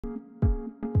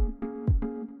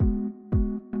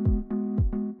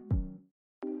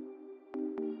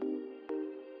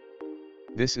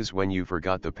This is when you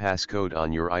forgot the passcode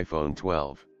on your iPhone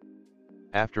 12.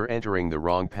 After entering the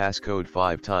wrong passcode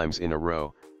 5 times in a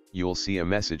row, you'll see a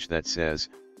message that says,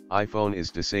 iPhone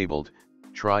is disabled,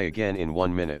 try again in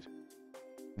 1 minute.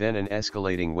 Then an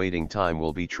escalating waiting time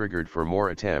will be triggered for more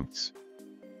attempts.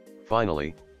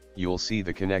 Finally, you'll see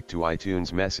the connect to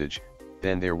iTunes message,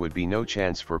 then there would be no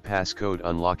chance for passcode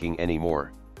unlocking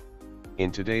anymore. In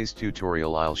today's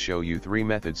tutorial I'll show you 3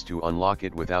 methods to unlock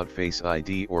it without Face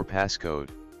ID or passcode.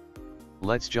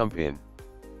 Let's jump in.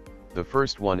 The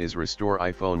first one is restore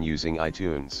iPhone using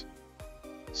iTunes.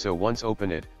 So once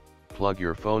open it, plug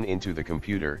your phone into the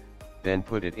computer, then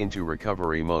put it into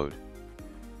recovery mode.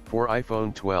 For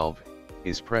iPhone 12,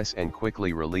 is press and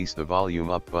quickly release the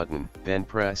volume up button, then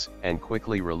press and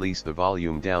quickly release the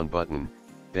volume down button,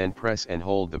 then press and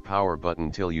hold the power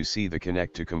button till you see the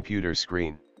connect to computer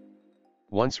screen.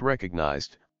 Once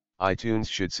recognized, iTunes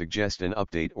should suggest an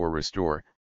update or restore.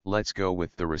 Let's go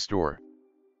with the restore.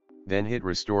 Then hit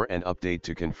restore and update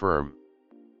to confirm.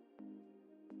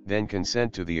 Then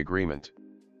consent to the agreement.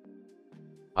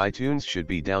 iTunes should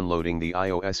be downloading the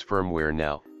iOS firmware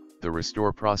now. The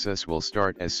restore process will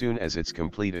start as soon as it's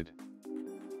completed.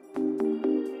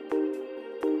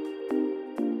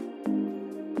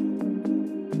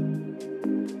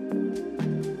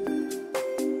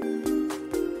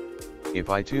 If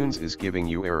iTunes is giving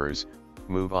you errors,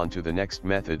 move on to the next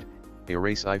method,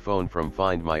 erase iPhone from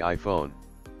Find My iPhone.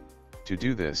 To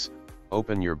do this,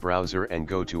 open your browser and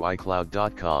go to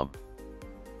iCloud.com.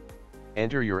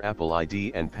 Enter your Apple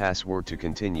ID and password to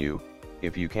continue.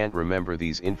 If you can't remember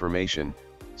these information,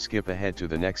 skip ahead to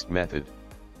the next method.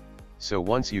 So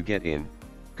once you get in,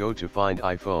 go to Find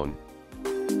iPhone.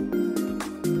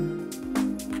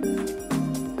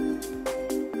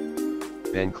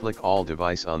 Then click All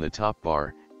Device on the top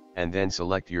bar, and then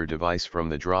select your device from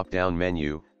the drop-down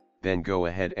menu, then go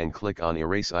ahead and click on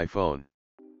Erase iPhone.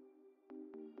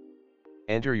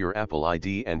 Enter your Apple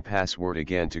ID and password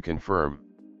again to confirm.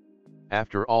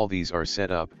 After all these are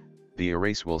set up, the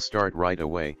erase will start right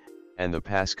away, and the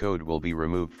passcode will be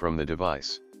removed from the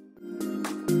device.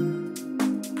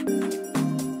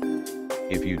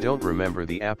 If you don't remember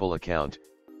the Apple account,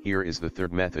 here is the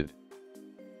third method.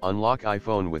 Unlock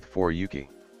iPhone with 4UK.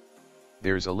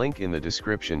 There's a link in the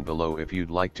description below if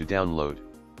you'd like to download.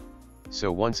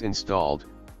 So once installed,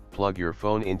 plug your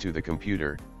phone into the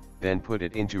computer, then put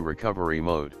it into recovery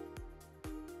mode.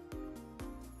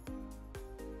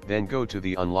 Then go to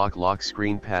the Unlock lock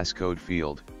screen passcode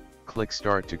field, click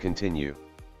Start to continue.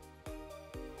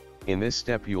 In this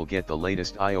step you'll get the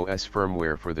latest iOS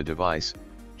firmware for the device,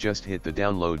 just hit the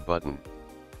download button.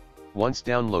 Once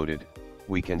downloaded,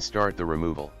 we can start the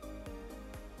removal.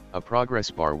 A progress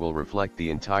bar will reflect the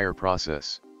entire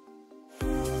process.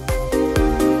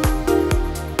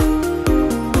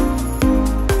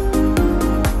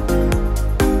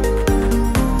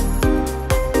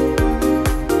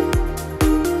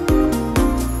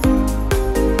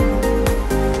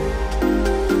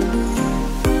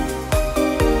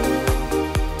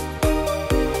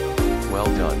 Well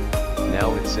done.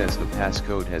 Now it says the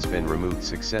passcode has been removed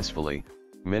successfully.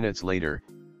 Minutes later,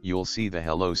 you'll see the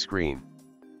hello screen.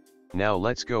 Now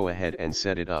let's go ahead and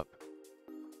set it up.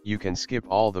 You can skip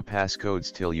all the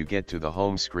passcodes till you get to the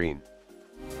home screen.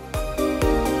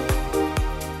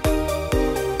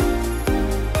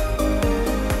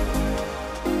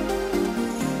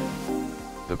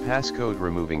 The passcode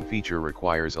removing feature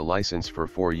requires a license for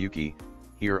 4UK.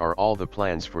 Here are all the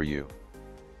plans for you.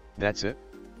 That's it.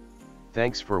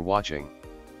 Thanks for watching.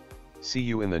 See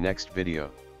you in the next video.